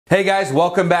Hey guys,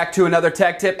 welcome back to another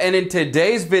tech tip, and in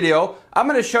today's video, I'm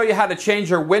going to show you how to change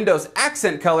your Windows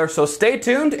accent color, so stay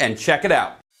tuned and check it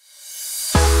out.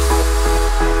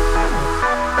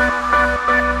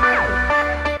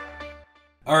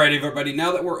 Alright everybody,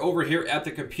 now that we're over here at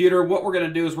the computer, what we're going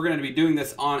to do is we're going to be doing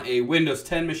this on a Windows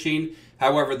 10 machine.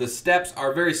 However, the steps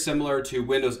are very similar to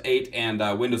Windows 8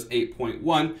 and Windows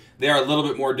 8.1. They are a little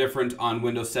bit more different on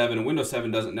Windows 7, and Windows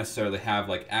 7 doesn't necessarily have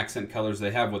like accent colors.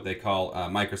 They have what they call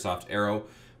Microsoft Arrow,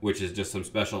 which is just some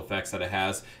special effects that it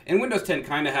has. And Windows 10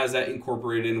 kind of has that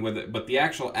incorporated in with it, but the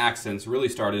actual accents really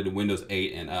started in Windows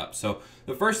 8 and up. So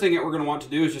the first thing that we're going to want to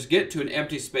do is just get to an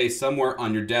empty space somewhere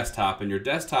on your desktop, and your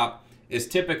desktop is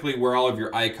typically where all of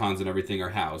your icons and everything are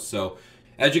housed. So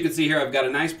as you can see here, I've got a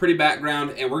nice pretty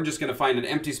background, and we're just going to find an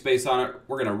empty space on it.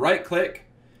 We're going to right click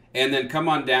and then come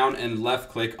on down and left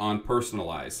click on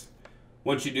personalize.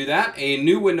 Once you do that, a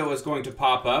new window is going to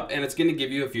pop up, and it's going to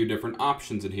give you a few different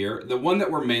options in here. The one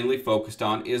that we're mainly focused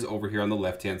on is over here on the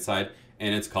left hand side,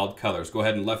 and it's called colors. Go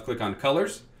ahead and left click on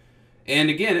colors.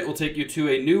 And again, it will take you to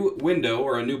a new window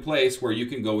or a new place where you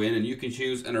can go in and you can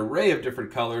choose an array of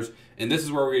different colors. And this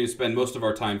is where we're going to spend most of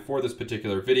our time for this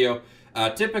particular video.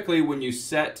 Typically, when you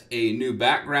set a new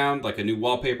background, like a new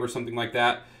wallpaper or something like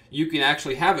that, you can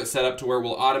actually have it set up to where it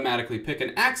will automatically pick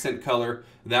an accent color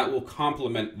that will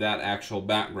complement that actual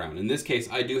background. In this case,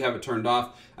 I do have it turned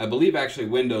off. I believe actually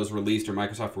Windows released, or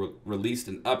Microsoft released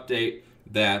an update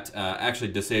that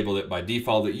actually disabled it by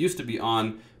default. It used to be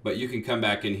on, but you can come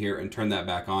back in here and turn that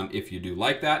back on if you do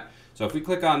like that. So if we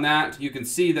click on that, you can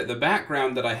see that the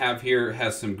background that I have here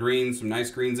has some greens, some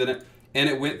nice greens in it, and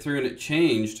it went through and it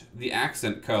changed the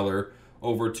accent color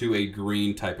over to a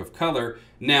green type of color.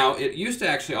 Now, it used to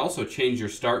actually also change your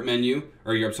start menu,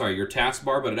 or your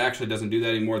taskbar, but it actually doesn't do that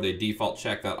anymore. They default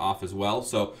check that off as well.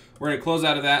 So we're going to close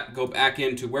out of that, go back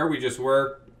into where we just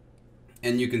were,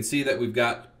 and you can see that we've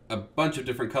got a bunch of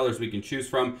different colors we can choose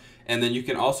from. And then you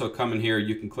can also come in here,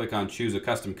 you can click on choose a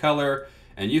custom color,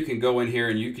 and you can go in here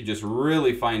and you can just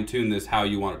really fine tune this how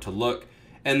you want it to look.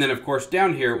 And then of course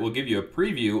down here it will give you a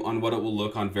preview on what it will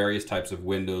look on various types of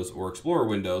windows or Explorer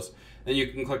windows. Then you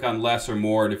can click on less or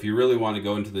more, and if you really want to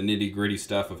go into the nitty-gritty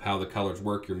stuff of how the colors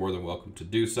work, you're more than welcome to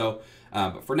do so.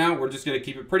 But for now, we're just going to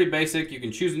keep it pretty basic. You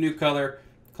can choose a new color,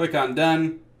 click on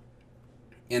done,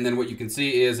 and then what you can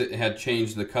see is it had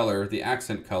changed the color, the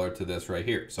accent color, to this right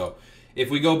here. So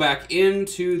if we go back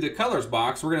into the colors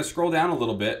box, we're going to scroll down a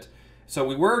little bit. So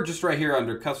we were just right here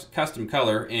under custom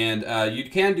color, and you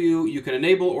can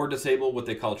enable or disable what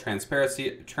they call transparency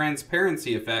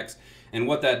effects. And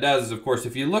what that does is, of course,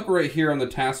 if you look right here on the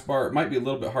taskbar, it might be a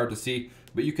little bit hard to see,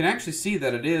 but you can actually see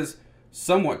that it is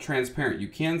somewhat transparent. You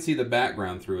can see the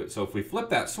background through it. So if we flip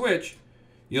that switch,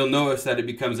 you'll notice that it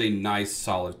becomes a nice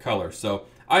solid color. So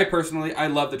I personally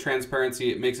love the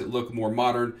transparency. It makes it look more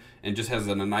modern and just has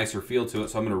a nicer feel to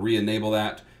it. So I'm going to re-enable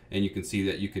that, and you can see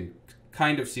that you can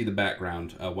kind of see the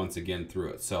background once again through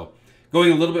it. So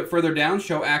going a little bit further down,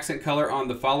 show accent color on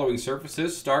the following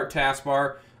surfaces: start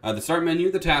taskbar, the start menu,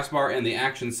 the taskbar, and the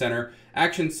action center.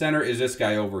 Action center is this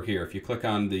guy over here. If you click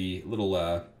on the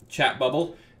little chat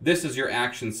bubble, this is your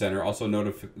action center, also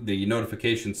the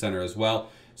notification center as well.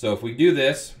 So if we do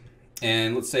this,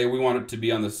 and let's say we want it to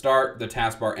be on the start, the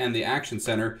taskbar, and the action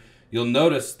center, you'll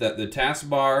notice that the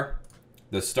taskbar,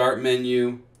 the start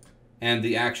menu, and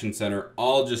the action center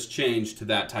all just changed to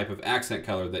that type of accent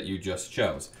color that you just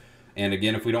chose. And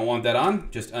again, if we don't want that on,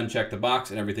 just uncheck the box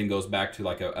and everything goes back to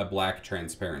like a black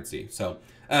transparency. So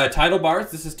title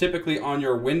bars, this is typically on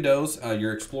your Windows,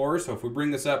 your Explorer. So if we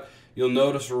bring this up, you'll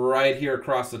notice right here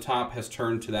across the top has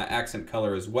turned to that accent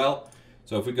color as well.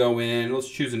 So if we go in, let's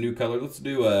choose a new color. Let's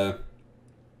do a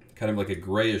kind of like a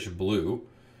grayish blue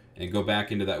and go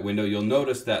back into that window. You'll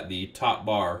notice that the top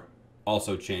bar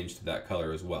also changed to that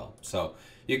color as well. So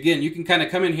again, you can kind of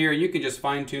come in here and you can just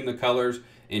fine tune the colors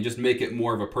and just make it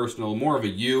more of a personal, more of a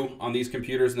you on these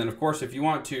computers. And then of course, if you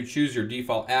want to choose your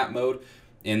default app mode,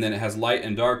 and then it has light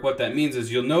and dark, what that means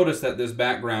is you'll notice that this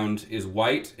background is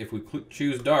white. If we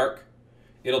choose dark,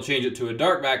 it'll change it to a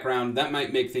dark background. That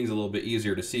might make things a little bit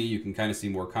easier to see. You can kind of see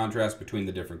more contrast between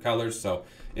the different colors. So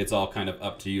it's all kind of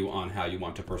up to you on how you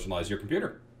want to personalize your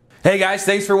computer. Hey guys,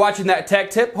 thanks for watching that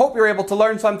tech tip. Hope you're able to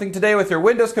learn something today with your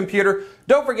Windows computer.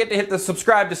 Don't forget to hit the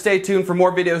subscribe to stay tuned for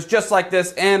more videos just like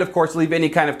this, and of course leave any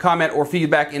kind of comment or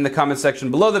feedback in the comment section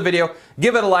below the video.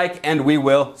 Give it a like, and we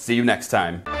will see you next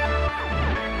time.